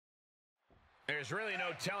There's really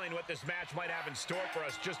no telling what this match might have in store for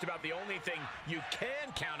us. Just about the only thing you can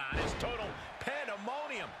count on is total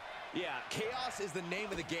pandemonium. Yeah, chaos is the name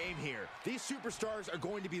of the game here. These superstars are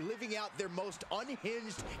going to be living out their most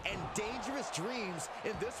unhinged and dangerous dreams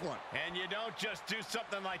in this one. And you don't just do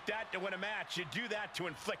something like that to win a match. You do that to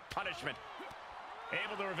inflict punishment.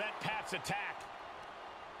 Able to prevent Pat's attack.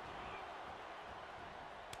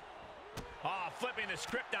 Oh, flipping the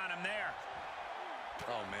script on him there.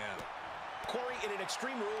 Oh, man. Corey, in an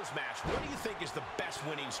Extreme Rules match, what do you think is the best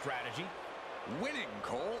winning strategy? Winning,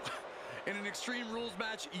 Cole. In an Extreme Rules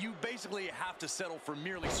match, you basically have to settle for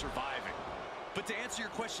merely surviving. But to answer your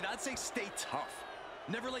question, I'd say stay tough.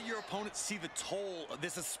 Never let your opponent see the toll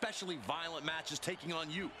this especially violent match is taking on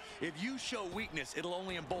you. If you show weakness, it'll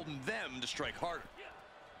only embolden them to strike harder.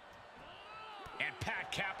 And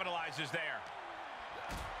Pat capitalizes there.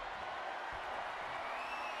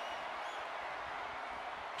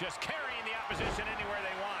 Just carrying the opposition anywhere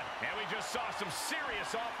they want. And we just saw some serious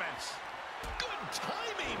offense. Good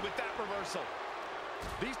timing with that reversal.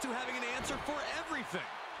 These two having an answer for everything.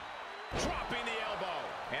 Dropping the elbow.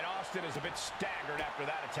 And Austin is a bit staggered after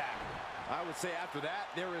that attack. I would say after that,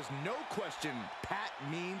 there is no question Pat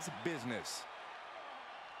means business.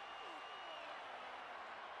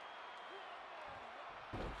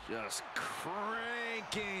 Just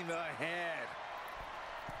cranking the head.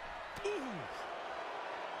 Ooh.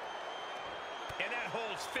 And that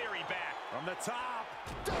holds Theory back. From the top,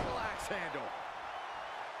 double axe handle.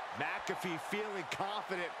 McAfee feeling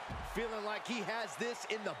confident, feeling like he has this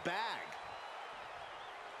in the bag.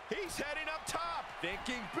 He's heading up top.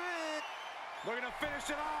 Thinking big. Looking to finish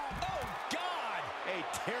it off. Oh, God. A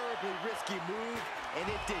terribly risky move, and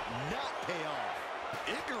it did not pay off.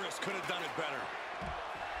 Icarus could have done it better.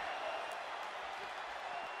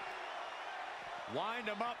 Wind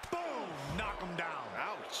him up. Boom. Knock him down.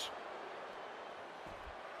 Ouch.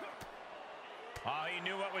 Oh, he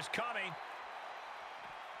knew what was coming.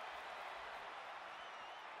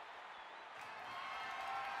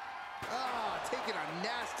 Taking a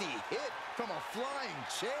nasty hit from a flying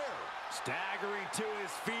chair. Staggering to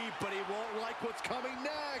his feet, but he won't like what's coming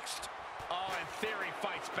next. Oh, and Theory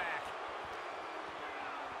fights back.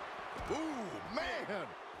 Ooh, man.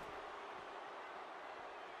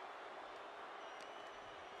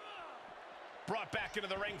 Brought back into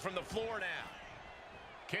the ring from the floor now.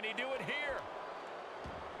 Can he do it here?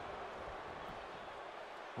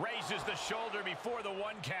 Raises the shoulder before the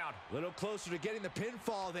 1 count. A little closer to getting the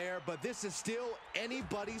pinfall there, but this is still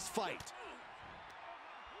anybody's fight.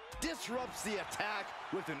 Disrupts the attack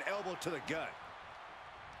with an elbow to the gut.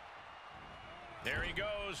 There he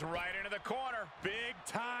goes, right into the corner. Big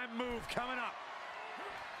time move coming up.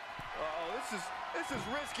 Uh-oh, this is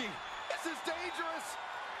risky. This is dangerous.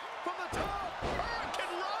 From the top,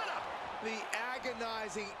 Hurricane Rana. The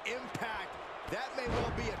agonizing impact. That may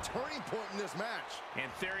well be a turning point in this match. And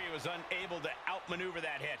Theory was unable to outmaneuver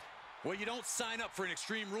that hit. Well, you don't sign up for an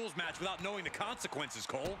Extreme Rules match without knowing the consequences,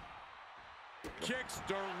 Cole. Kicks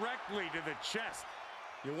directly to the chest.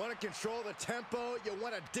 You want to control the tempo. You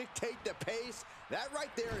want to dictate the pace. That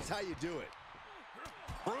right there is how you do it.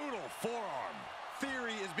 Brutal forearm.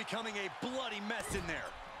 Theory is becoming a bloody mess in there.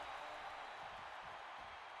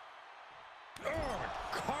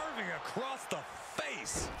 Carving across the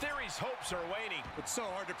face. Theory's hopes are waning. It's so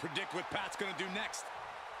hard to predict what Pat's going to do next.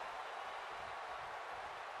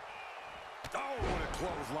 Oh, what a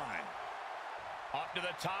clothesline. Up to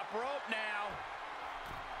the top rope now.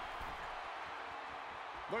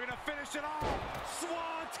 Looking to finish it off.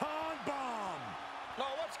 Swanton bomb.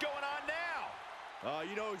 Oh, what's going on now?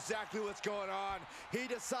 You know exactly what's going on. He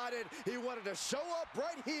decided he wanted to show up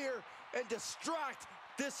right here and distract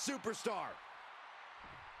this superstar.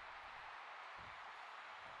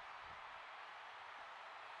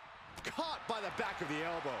 Caught by the back of the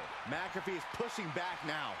elbow. McAfee is pushing back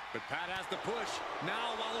now. But Pat has to push.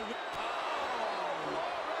 Now while the...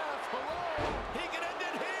 Hello. He can end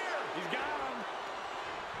it here. He's got him.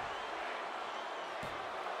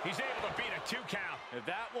 He's able to beat a 2 count. If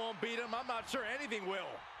that won't beat him, I'm not sure anything will.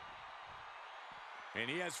 And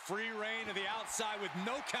he has free reign to the outside with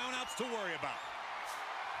no countouts to worry about.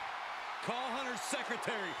 Call Hunter's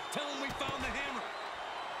secretary. Tell him we found the hammer.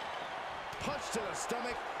 Punch to the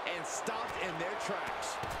stomach and stopped in their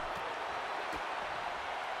tracks.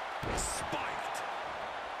 Spiked.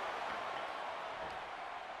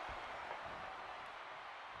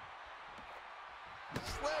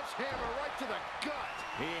 Sledgehammer right to the gut.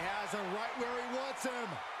 He has him right where he wants him.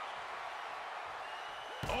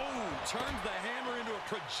 Oh, turns the hammer into a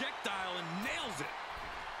projectile and nails it.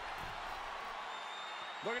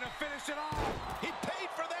 Looking to finish it off. He paid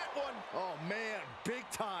for that one. Oh, man.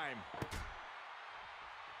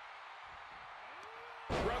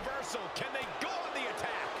 reversal. Can they go on the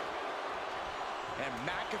attack? And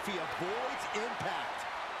McAfee avoids impact.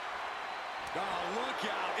 Oh, look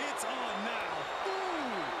out. It's on now.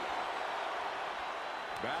 Ooh.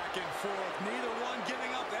 Back and forth. Neither one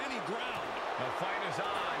giving up any ground. The fight is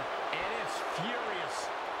on, and it's furious.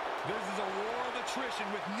 This is a war of attrition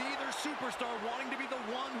with neither superstar wanting to be the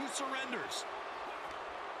one who surrenders.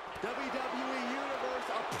 WWE Universe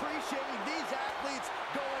appreciating these athletes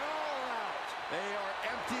going all out. They are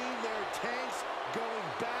emptying their tanks, going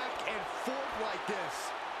back and forth like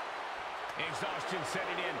this. Exhaustion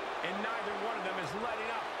setting in, and neither one of them is letting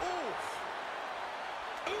up. Oof!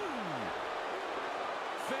 Ooh!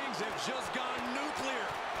 Things have just gone nuclear.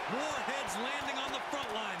 Warheads landing on the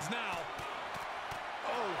front lines now.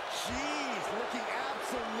 Oh, jeez, looking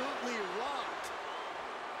absolutely rocked.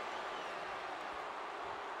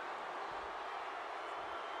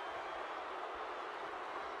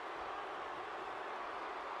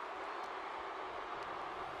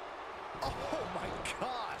 Oh, my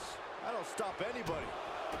gosh. That'll stop anybody.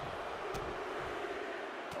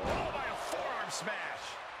 Oh, by a forearm smash.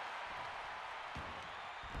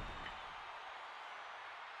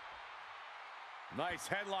 Nice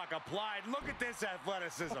headlock applied. Look at this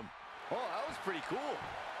athleticism. Oh, that was pretty cool.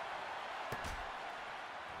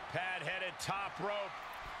 Pad-headed top rope.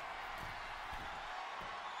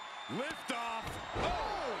 Lift off.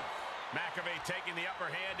 Oh! McAfee taking the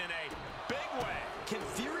upper hand in a big way. Can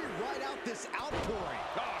Theory ride out this outpouring?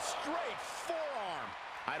 Oh, straight forearm.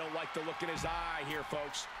 I don't like the look in his eye here,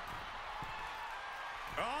 folks.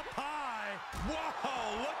 Up high.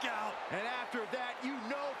 Whoa, look out. And after that, you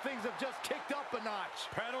know things have just kicked up a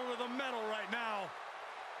notch. Pedal to the metal right now.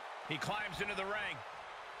 He climbs into the ring.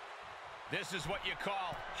 This is what you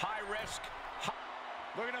call high risk.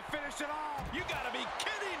 Looking to finish it off. You gotta be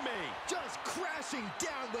kidding me. Just crashing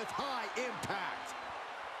down with high impact.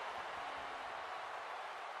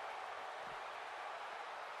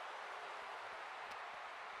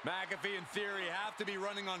 McAfee and Theory have to be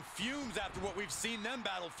running on fumes after what we've seen them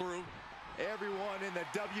battle through. Everyone in the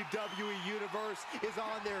WWE Universe is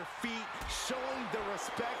on their feet, showing the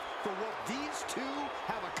respect for what these two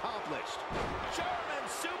have accomplished. German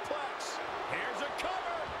suplex. Here's a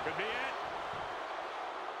cover. Could be it.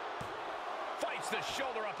 Fights the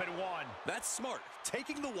shoulder up in one. That's smart.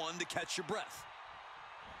 Taking the one to catch your breath.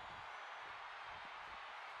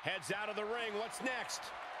 Heads out of the ring. What's next?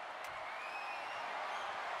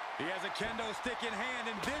 He has a kendo stick in hand,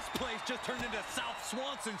 and this place just turned into South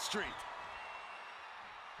Swanson Street.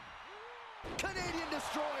 Canadian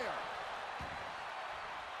Destroyer.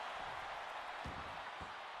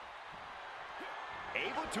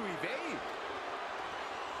 Able to evade.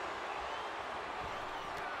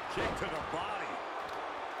 Kick to the body.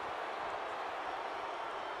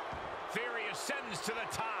 Theory ascends to the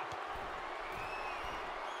top.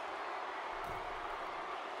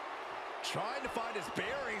 Trying to find his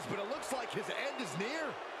bearings, but it looks like his end is near.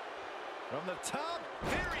 From the top.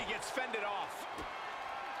 Theory gets fended off.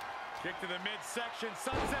 Kick to the midsection,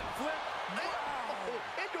 sunset flip. Oh,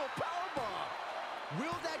 into a powerbomb.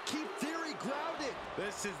 Will that keep Theory grounded?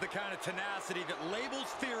 This is the kind of tenacity that labels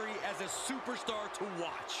Theory as a superstar to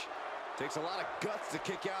watch. Takes a lot of guts to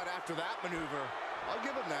kick out after that maneuver. I'll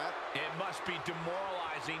give him that. It must be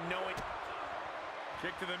demoralizing knowing.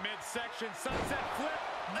 Kick to the midsection, sunset flip.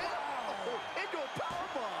 Oh, into a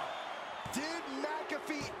powerbomb. Did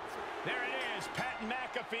McAfee... There it is. Pat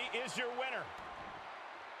McAfee is your winner.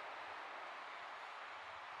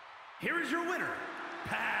 Here is your winner,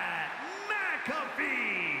 Pat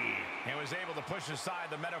McAfee. And was able to push aside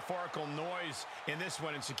the metaphorical noise in this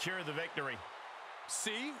one and secure the victory.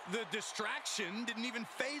 See, the distraction didn't even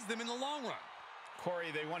faze them in the long run.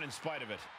 Corey, they won in spite of it.